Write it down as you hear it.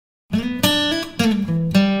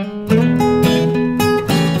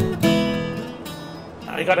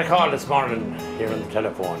got a call this morning here on the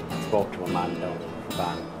telephone. I spoke to a man down in the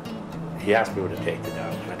van. He asked me would I take the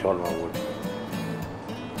dog, and I told him I would.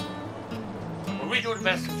 Well, we do the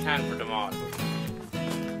best we can for them all.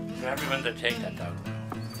 Not everyone that take that dog.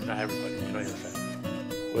 Not everybody, you know yourself.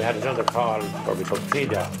 We had another call where we took 3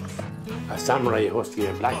 dogs. A samurai husky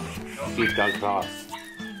and a black sheepdog cross.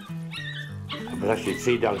 There was actually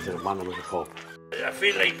 3 dogs in it, one was a pup. I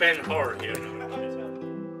feel like Ben-Hur here.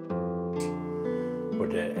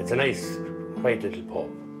 But it's a nice, quiet little pup.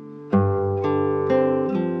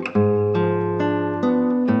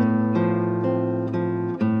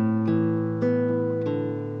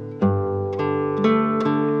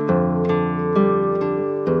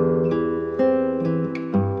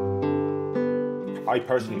 I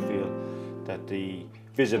personally feel that the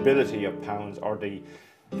visibility of pounds, or the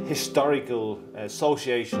historical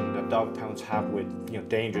association that dog pounds have with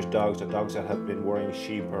dangerous dogs, or dogs that have been worrying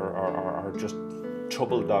sheep, or just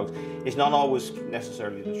troubled dogs, is not always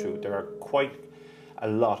necessarily the truth. There are quite a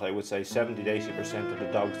lot, I would say 70 to 80% of the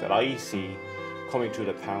dogs that I see coming through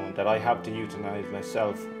the pound that I have to euthanize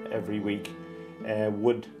myself every week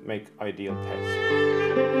would make ideal pets.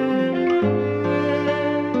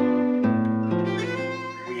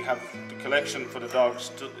 The collection for the dogs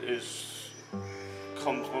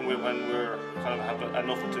comes when we're kind of have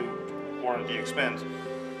enough to warrant the expense.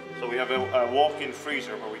 So we have a walk-in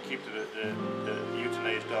freezer where we keep the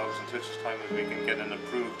euthanized dogs until such time as we can get an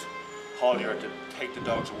approved haulier to take the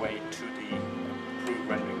dogs away to the approved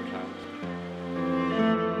rendering plans.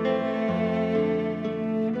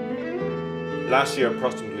 Last year,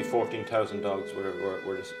 approximately 14,000 dogs were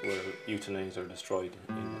euthanized or destroyed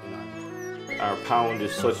in Ireland. Our pound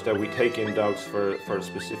is such that we take in dogs for a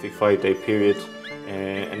specific 5-day period,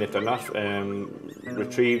 and if they're not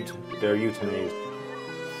retrieved, they're euthanized.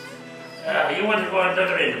 You want to go on the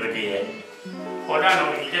other end of the day? Hold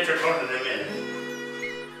on, we'll get your front of them in.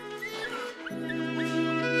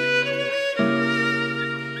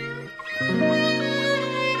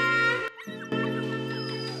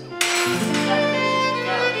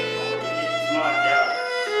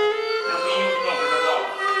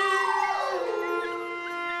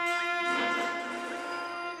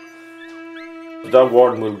 The dog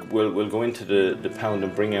warden will go into the pound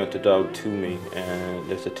and bring out the dog to me.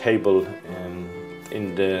 There's a table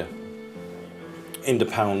in the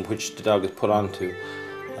pound which the dog is put onto.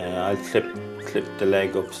 I'll clip the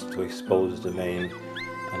leg up to expose the vein,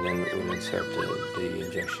 and then we'll insert the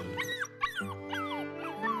injection.